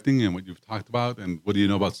expecting and what you've talked about, and what do you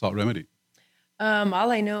know about Salt Remedy?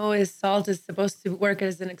 All I know is salt is supposed to work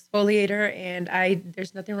as an exfoliator, and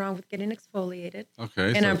there's nothing wrong with getting exfoliated.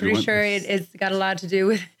 Okay. And I'm pretty sure it's got a lot to do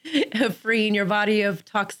with freeing your body of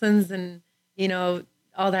toxins and,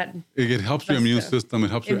 all that. It helps your immune system.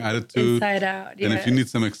 It helps your attitude. Inside out, yes. And if you need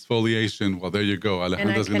some exfoliation, well, there you go.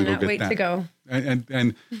 Alejandra's going to go get that. And I cannot wait to go.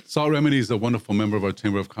 And Salt Remedy is a wonderful member of our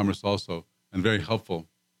Chamber of Commerce also, and very helpful.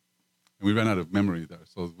 And we ran out of memory there,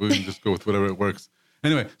 so we can just go with whatever it works.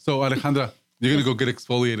 Anyway, so Alejandra, you're going to go get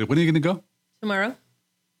exfoliated. When are you going to go? Tomorrow.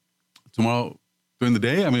 Tomorrow during the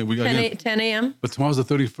day? I mean, 10 a.m. But tomorrow's the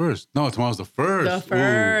 31st. No, tomorrow's the 1st. The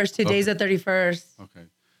 1st. Ooh, Today's the 31st. Okay.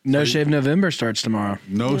 No Shave November starts tomorrow.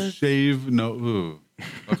 No shave, no. Ooh.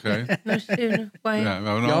 Okay. No shave. Why? Yeah, I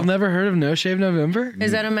don't know. Y'all have never heard of No Shave November?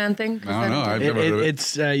 Is that a man thing? I don't know. I've never heard of it.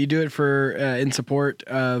 It's you do it for in support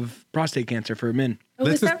of prostate cancer for men. Oh,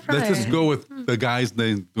 is that right? Let's just go with the guys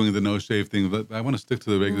doing the no shave thing. I want to stick to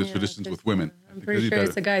the regular traditions with women. I'm pretty sure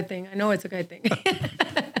it's a guy thing. I know it's a guy thing.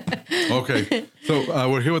 Okay. So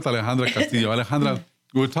we're here with Alejandra Castillo. Alejandra,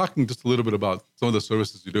 we were talking just a little bit about some of the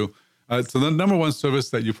services you do. So the number one service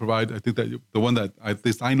that you provide, I think that the one that at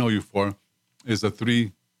least I know you for, is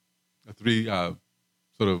three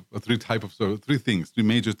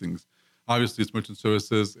major things. Obviously, it's merchant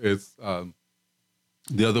services. It's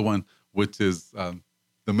the other one, which is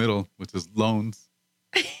the middle, which is loans.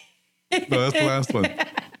 No, that's the last one.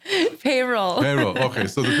 Payroll. Okay,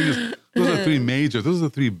 so the thing is, those are the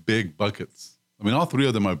three big buckets. I mean, all three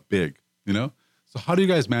of them are big, So how do you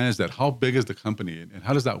guys manage that? How big is the company, and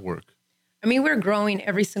how does that work? I mean, we're growing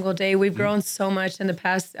every single day. We've grown so much in the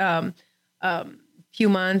past few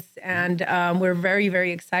months, and we're very,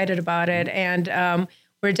 very excited about it. And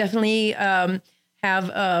we're definitely have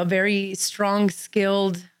a very strong,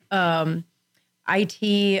 skilled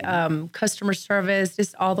IT, customer service,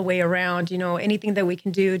 just all the way around. Anything that we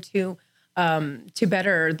can do to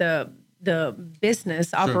better the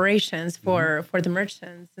business operations for the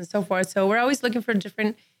merchants and so forth. So we're always looking for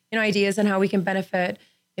different ideas on how we can benefit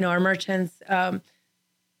our merchants, our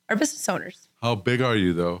business owners. How big are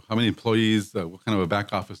you, though? How many employees? What kind of a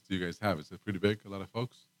back office do you guys have? Is it pretty big? A lot of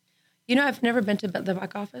folks? I've never been to the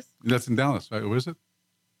back office. That's in Dallas, right? Where is it?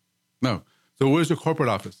 No. So where's your corporate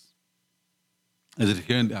office? Is it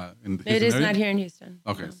here in the Houston It is area? not here in Houston.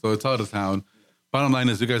 Okay, so it's out of town. Bottom line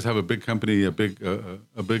is, you guys have a big company, a big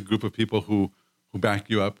group of people who back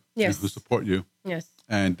you up, yes, and who support you. Yes.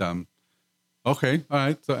 And okay, all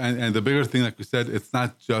right. So and the bigger thing, like we said, it's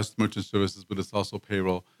not just merchant services, but it's also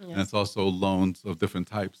payroll, and it's also loans of different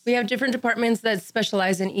types. We have different departments that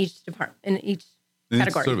specialize in each department, in each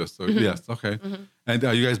category. Service. So yes, okay. And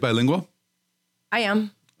are you guys bilingual? I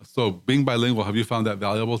am. So being bilingual, have you found that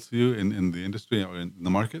valuable to you in the industry or in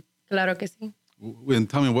the market? Claro que sí. And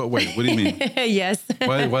tell me what way. What do you mean? Yes.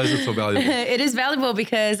 Why is it so valuable? It is valuable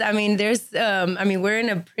because we're in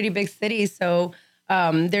a pretty big city, so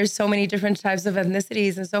there's so many different types of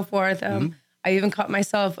ethnicities and so forth. I even caught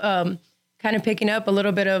myself kind of picking up a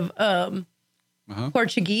little bit of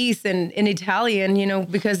Portuguese and Italian,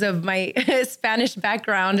 because of my Spanish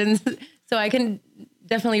background, and so I can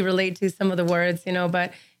definitely relate to some of the words,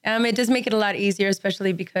 but it does make it a lot easier,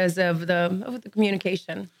 especially because of the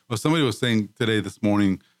communication. Well, somebody was saying this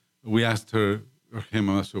morning, we asked her or him,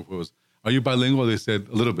 I'm not sure who it was, are you bilingual? They said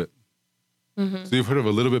a little bit. So you've heard of a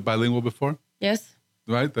little bit bilingual before? Yes.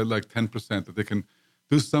 Right? That like 10%, that they can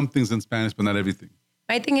do some things in Spanish, but not everything.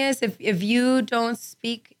 My thing is, if you don't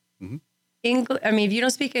speak English, if you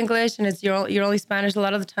don't speak English and it's your only Spanish, a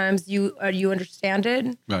lot of the times you understand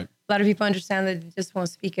it. Right. A lot of people understand that they just won't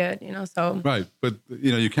speak it, so. Right. But,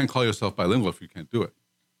 you can't call yourself bilingual if you can't do it.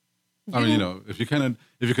 I mean, if you can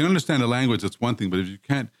understand a language, it's one thing, but if you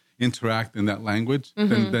can't interact in that language,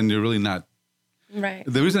 then you're really not. Right.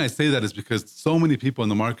 The reason I say that is because so many people in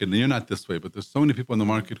the market, and you're not this way, but there's so many people in the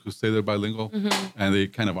market who say they're bilingual and they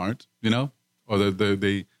kind of aren't, or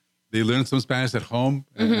they learn some Spanish at home,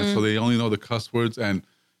 and so they only know the cuss words and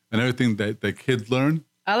everything that kids learn.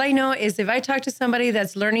 All I know is if I talk to somebody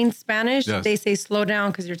that's learning Spanish, they say slow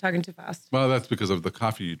down because you're talking too fast. Well, that's because of the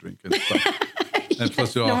coffee you drink and stuff. And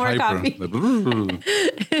plus you're all more hyper. coffee. Like,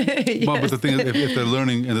 Well, but the thing is, if they're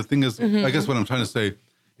learning, and the thing is, I guess what I'm trying to say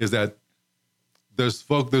is that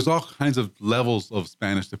there's all kinds of levels of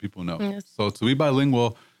Spanish that people know. Yes. So to be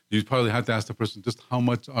bilingual, you probably have to ask the person, just how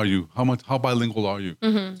bilingual are you?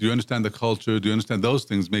 Do you understand the culture? Do you understand those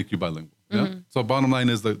things make you bilingual? Yeah? So bottom line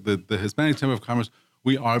is the Hispanic Chamber of Commerce,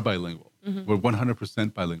 we are bilingual. We're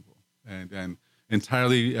 100% bilingual, and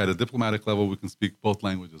entirely at a diplomatic level, we can speak both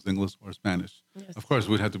languages, English or Spanish. Yes. Of course,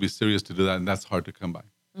 we'd have to be serious to do that, and that's hard to come by.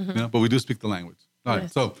 You know, but we do speak the language. All right.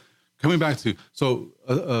 Yes. So coming back to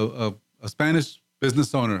a Spanish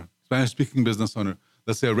business owner, Spanish-speaking business owner,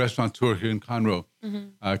 let's say a restaurateur here in Conroe,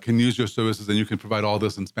 can use your services, and you can provide all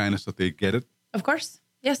this in Spanish so that they get it. Of course.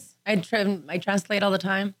 Yes. I translate all the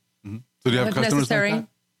time. So do you have If customers necessary. like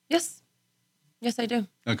Yes. Yes, I do.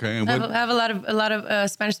 that? Okay. And I what? have a lot of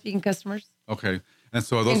Spanish speaking customers. Okay. And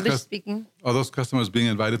so are those English speaking. are those customers being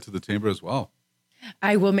invited to the chamber as well?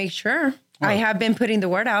 I will make sure. I have been putting the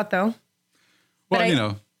word out though. Well, But you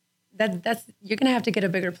know, that's you're gonna have to get a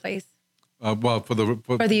bigger place well for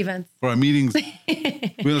for the events. for our meetings. You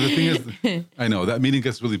know, the thing is, I know that meeting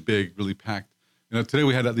gets really big, really packed. You know, today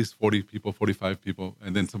we had at least 40 people, 45 people,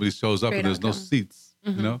 and then somebody shows up Great and there's no outcome. seats.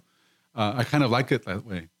 You know, I kind of like it that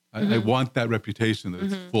way. I want that reputation that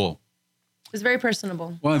it's full. It's very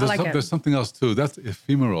personable. Well, I there's, like it. there's something else too. That's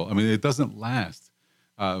ephemeral. I mean, it doesn't last.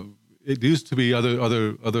 It used to be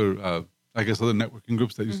other I guess other networking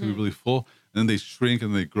groups that used to be really full, and then they shrink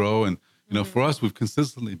and they grow. And you know, for us, we've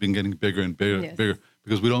consistently been getting bigger and bigger, Yes. bigger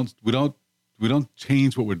because we don't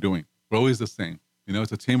change what we're doing. We're always the same. You know,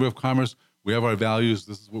 it's a chamber of commerce. We have our values.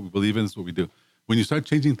 This is what we believe in. This is what we do. When you start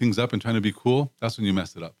changing things up and trying to be cool, that's when you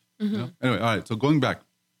mess it up. You know? Anyway, all right. So going back,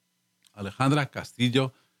 Alejandra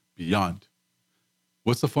Castillo Beyond.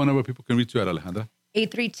 What's the phone number people can reach you at, Alejandra?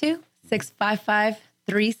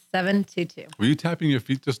 832-655-3722. Were you tapping your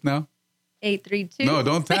feet just now? 832. No,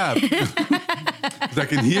 don't tap. 'Cause I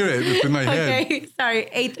can hear it. It's in my head. Okay, sorry.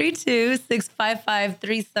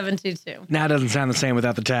 832-655-3722. Now it doesn't sound the same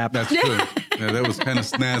without the tap. That's true. Yeah, that was kind of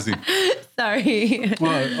snazzy. Sorry.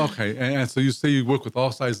 Well, okay. And so you say you work with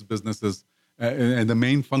all sizes of businesses, and the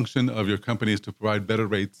main function of your company is to provide better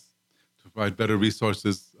rates, to provide better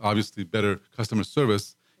resources, obviously better customer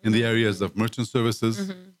service in the areas of merchant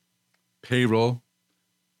services, payroll,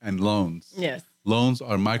 and loans. Yes. Loans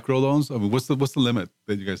are micro loans. I mean, what's the limit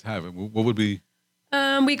that you guys have? And what would be?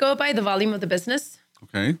 We go by the volume of the business.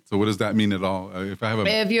 Okay. So what does that mean at all? If I have a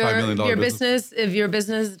If $5 million business, if your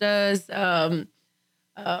business does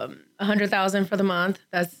 100,000 for the month,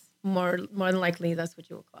 that's more than likely that's what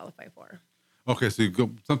you will qualify for. okay, so you go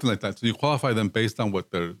something like that. So you qualify them based on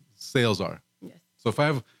what their sales are. Yes. So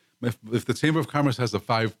if the Chamber of Commerce has a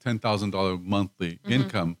 $5,000-$10,000 monthly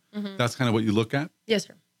income, that's kind of what you look at. Yes,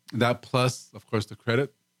 sir. That plus, of course, the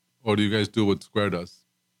credit, or do you guys do what Square does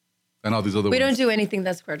and all these other? We ones? don't do anything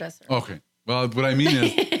that Square does, sir. Okay. Well, what I mean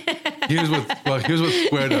is, here's what Square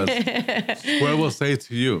does. Square will say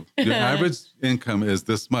to you, your average income is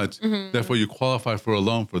this much, therefore you qualify for a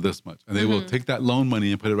loan for this much, and they will take that loan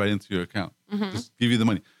money and put it right into your account. Just give you the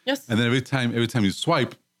money. Yes. And then every time you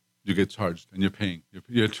swipe, you get charged, and you're paying.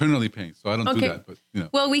 You're eternally paying. So I don't do Okay. that, but you know.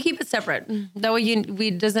 Well, we keep it separate. That way,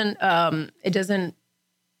 it doesn't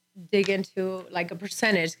dig into like a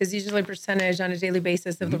percentage, because usually percentage on a daily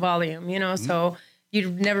basis of the volume, you know. So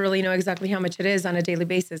you never really know exactly how much it is on a daily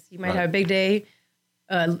basis. You might Right. have a big day,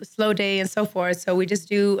 a slow day, and so forth. So we just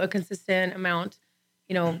do a consistent amount,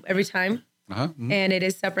 you know, every time, and it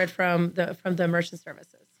is separate from the merchant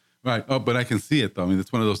services. Right. Oh, but I can see it though. I mean,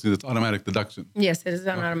 it's one of those things that's automatic deduction. Yes, it is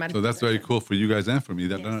an automatic. So that's very cool for you guys and for me.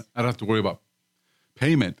 That Yes. I don't have to worry about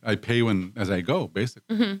payment. I pay as I go,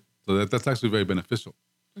 basically. So that's actually very beneficial.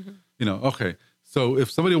 You know, okay. So if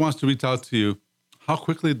somebody wants to reach out to you, how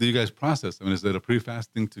quickly do you guys process? I mean, is it a pretty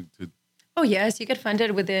fast thing to Oh yes, you get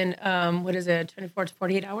funded within 24 to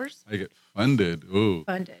 48 hours. I get funded? Ooh.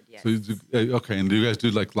 Funded, yes. So okay, and do you guys do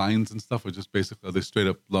like lines and stuff, or just basically are they straight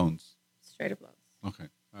up loans? Straight up loans. Okay,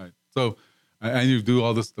 all right. So and you do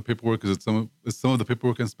all the paperwork. Is some of the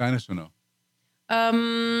paperwork in Spanish or no?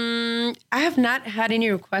 I have not had any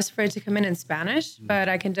requests for it to come in Spanish, but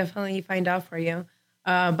I can definitely find out for you.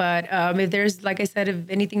 But if there's, like I said, if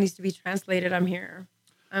anything needs to be translated, I'm here.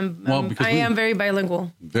 I am very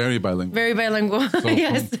bilingual. Very bilingual. Very bilingual. So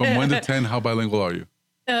Yes. from 1 to 10, how bilingual are you?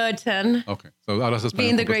 10. Okay. So ahora hablas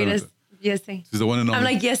Being the español con greatest. Costa Yes, Rica. She's the one and only. I'm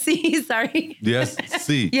like, yes, sí, sorry. Yes,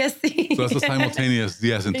 sí. Yes, sí. So that's a simultaneous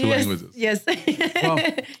yes in two Yes, languages. Yes. Well, so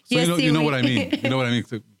Yes, you know sí, what I oui. mean. You know what I mean.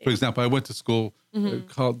 So, for example, I went to school,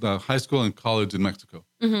 high school and college in Mexico.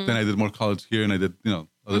 Then I did more college here, and I did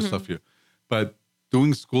other stuff here. But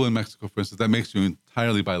doing school in Mexico, for instance, that makes you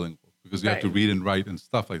entirely bilingual because you have to Right. read and write and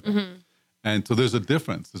stuff like that. And so there's a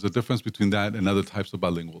difference. There's a difference between that and other types of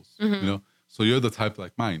bilinguals. You know, so you're the type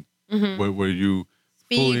like mine, where you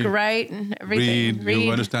Speak, fully write, and everything. read,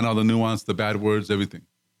 you understand all the nuance, the bad words, everything.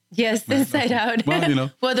 Yes, inside out. Well, you know.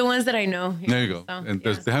 Well, the ones that I know. There you go. So, And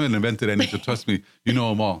yes. they haven't invented any, so trust me, you know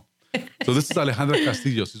them all. So this is Alejandra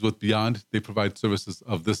Castillo. She's with Beyond. They provide services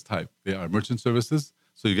of this type. They are merchant services,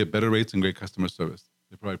 so you get better rates and great customer service.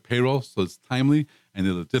 They provide payroll, so it's timely, and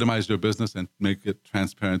they legitimize your business and make it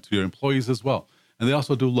transparent to your employees as well. And they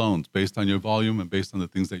also do loans based on your volume and based on the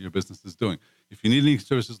things that your business is doing. If you need any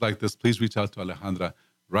services like this, please reach out to Alejandra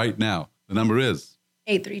right now. The number is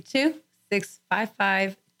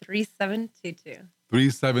 832-655-3722.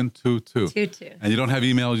 3722. And you don't have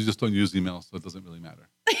email, you just don't use email, so it doesn't really matter.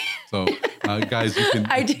 So, guys, you can.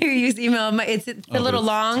 I do use email. It's a little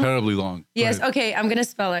long. Terribly long. Yes. Okay. I'm going to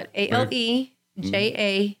spell it.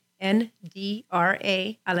 ALEJANDRA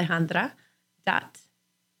Alejandra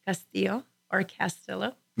 .Castillo or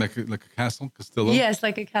Castillo. Like a castle, Castillo? Yes,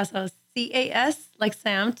 like a castle. CAS, like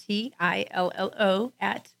Sam, TILLO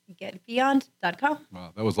 @getbeyond.com.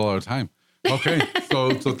 Wow, that was all our time. Okay,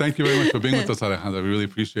 so thank you very much for being with us, Alejandra. We really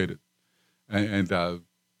appreciate it. And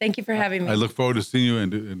thank you for having me. I look forward to seeing you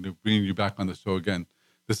and bringing you back on the show again.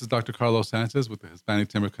 This is Dr. Carlos Sanchez with the Hispanic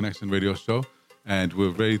Timber Connection radio show. And we're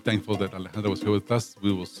very thankful that Alejandra was here with us.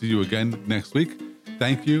 We will see you again next week.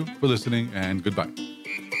 Thank you for listening, and goodbye.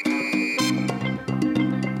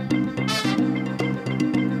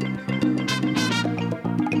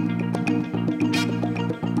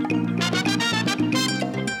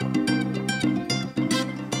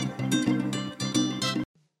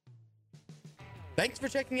 Thanks for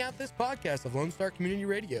checking out this podcast of Lone Star Community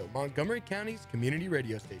Radio, Montgomery County's community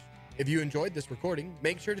radio station. If you enjoyed this recording,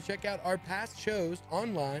 make sure to check out our past shows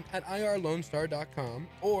online at irlonestar.com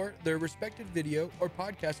or their respective video or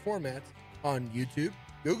podcast formats on YouTube,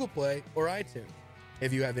 Google Play, or iTunes.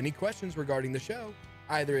 If you have any questions regarding the show,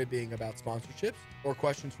 either it being about sponsorships or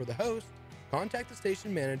questions for the host, contact the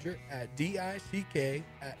station manager at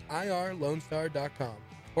dick@irlonestar.com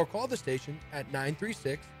or call the station at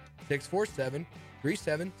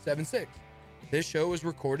 936-647-3776. This show was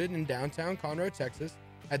recorded in downtown Conroe, Texas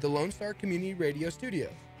at the Lone Star Community Radio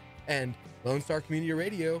Studios, and Lone Star Community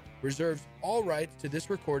Radio reserves all rights to this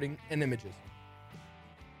recording and images.